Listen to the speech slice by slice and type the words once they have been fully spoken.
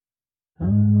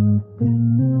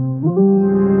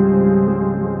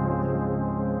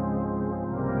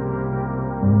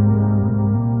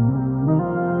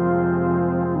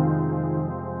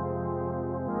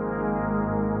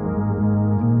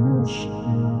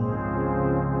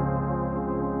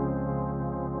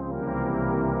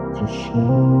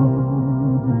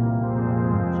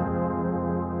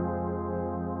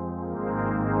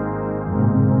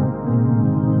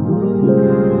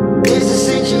It's a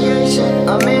situation,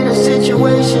 I'm in a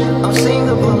situation. I'm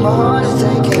single but my heart is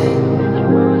taken.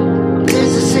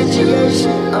 It's a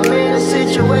situation, I'm in a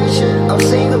situation. I'm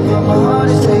single but my heart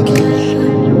is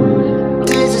taken.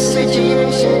 There's a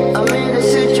situation, I'm in a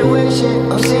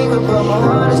situation. I'm single but my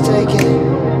heart is taken.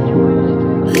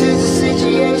 There's a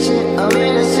situation, I'm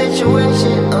in a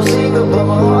situation. I'm single but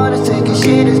my heart is taken.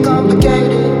 Shit is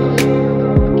complicated.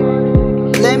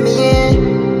 Let me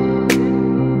in.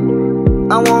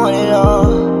 I want it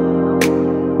all.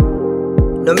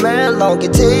 No matter how long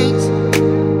it takes,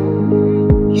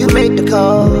 you make the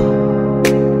call.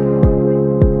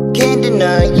 Can't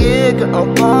deny it, girl,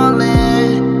 I'm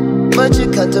falling. But you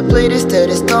contemplate instead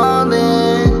of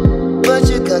stalling. But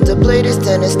you contemplate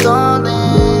instead of stalling.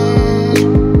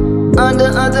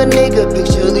 Under other nigga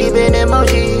picture leaving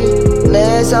emoji.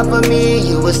 Last time for me,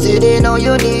 you were sitting on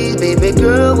your knees. Baby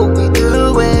girl, what we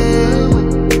doing?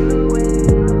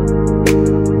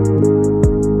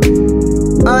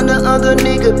 Under other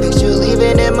nigga picture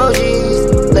leaving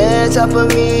emojis. Last time for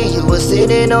me, you were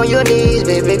sitting on your knees.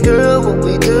 Baby girl, what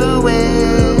we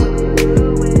doing?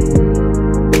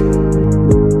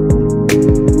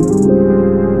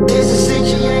 It's a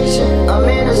situation, I'm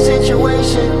in a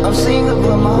situation. I'm single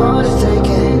but my heart is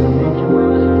taken.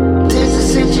 It's a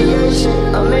situation,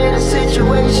 I'm in a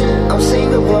situation. I'm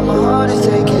single but my heart is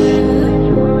taken.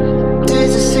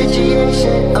 There's a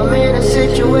situation, I'm in a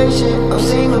situation. I'm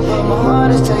single but my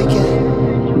heart is taken.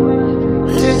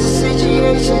 There's a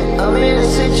situation, I'm in a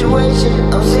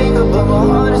situation. I'm single but my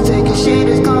heart is taken. Shit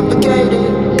is complicated.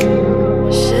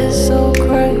 Shit's so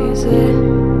crazy,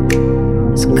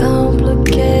 it's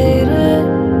complicated.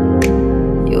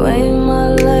 You ain't my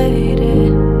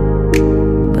lady,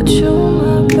 but you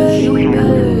my baby. You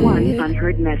have one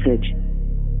unheard message.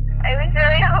 I was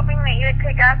really hoping that you would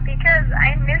pick up because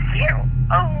I miss you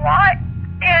a lot.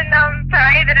 And I'm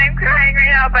sorry that I'm crying right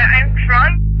now, but I'm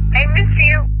drunk. I miss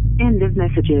you. End of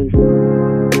messages.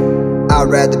 I'd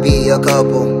rather be a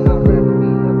couple,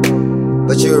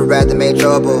 but you'd rather make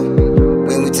trouble.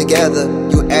 When we together,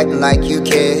 you acting like you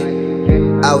care.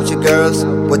 Out with your girls,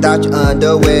 without your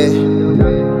underwear.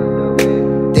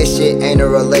 This shit ain't a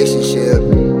relationship.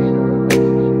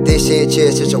 This shit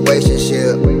just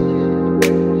situationship.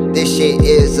 This shit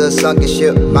is a sunken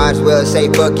ship. Might as well say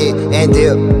fuck it and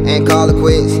dip and call it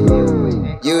quits.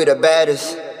 You the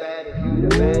baddest,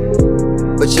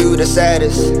 but you the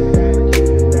saddest.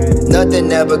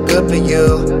 Nothing ever good for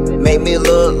you. Make me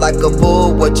look like a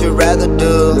fool. What you rather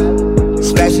do?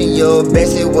 Smashing your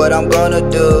bestie, what I'm gonna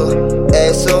do?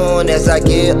 As soon as I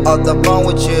get off the phone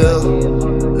with you.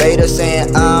 Later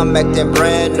saying I'm acting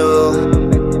brand new.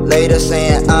 Later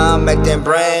saying I'm acting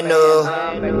brand new.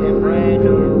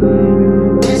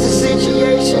 It's a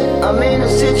situation, I'm in a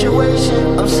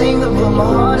situation. I'm single but my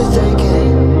heart is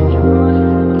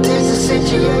taken. There's a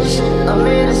situation, I'm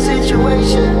in a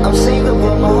situation. I'm single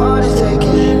but my heart is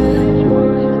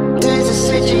taken. There's a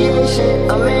situation,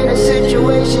 I'm in a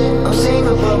situation. I'm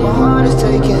single but my heart is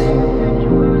taken.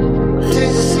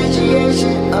 There's a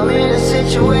situation, I'm in a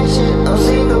situation. I'm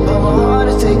single